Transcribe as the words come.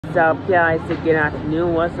What's up, guys? Good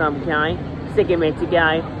afternoon. What's up, guys? Segment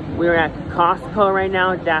guy. We're at Costco right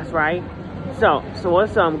now. That's right. So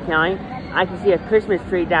what's up, guys? I can see a Christmas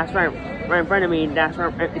tree. That's right in front of me. That's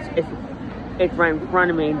right. It's right in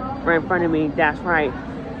front of me. Right in front of me. That's right.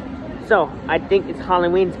 So I think it's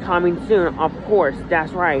Halloween's coming soon. Of course.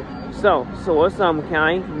 That's right. So what's up,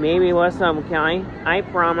 guys? Maybe what's up, guys? I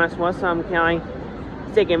promise. What's up, guys?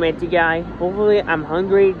 Segment guy. Hopefully I'm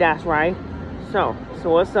hungry. That's right. So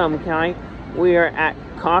what's up, guys? We are at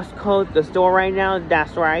Costco, the store right now.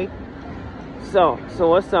 That's right. So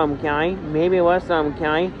what's up, guys? Maybe what's up,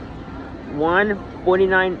 guys?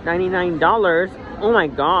 $149.99. Oh my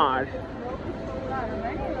God.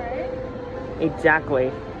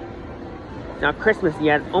 Exactly. It's not Christmas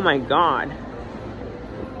yet. Oh my God.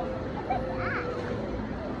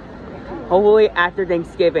 Hopefully after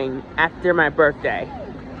Thanksgiving, after my birthday.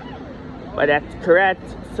 But that's correct.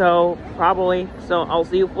 So probably. So I'll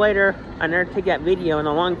see you later. I never took that video in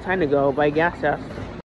a long time ago, but I guess that's